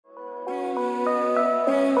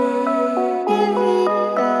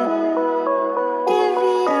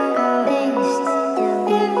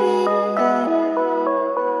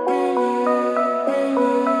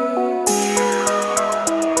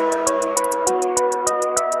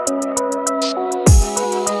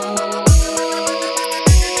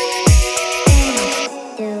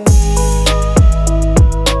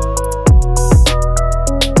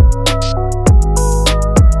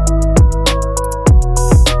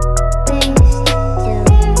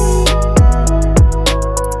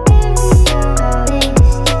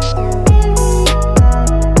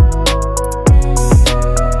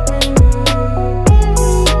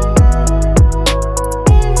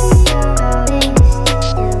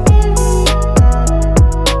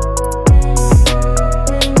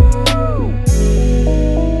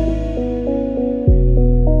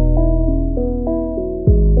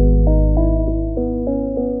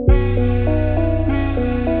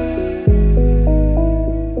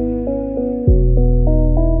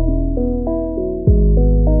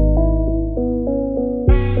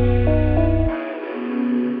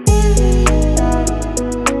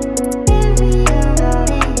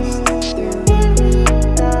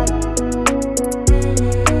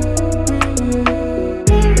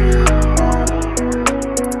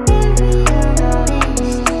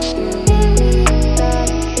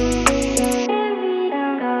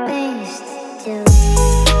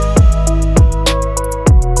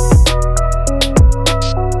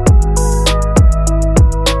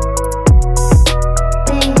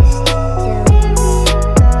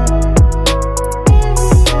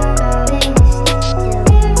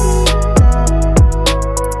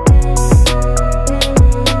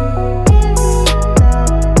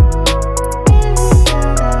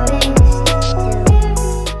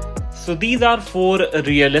these are 4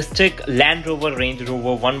 realistic Land Rover Range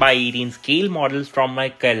Rover 1/18 scale models from my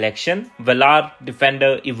collection: Velar,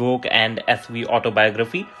 Defender, Evoque and SV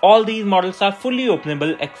Autobiography. All these models are fully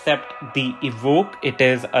openable except the Evoque. It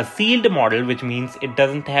is a sealed model, which means it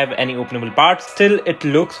doesn't have any openable parts. Still, it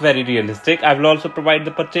looks very realistic. I will also provide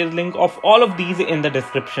the purchase link of all of these in the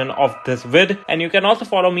description of this vid, and you can also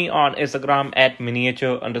follow me on Instagram at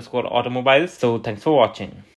miniature_automobiles. So thanks for watching.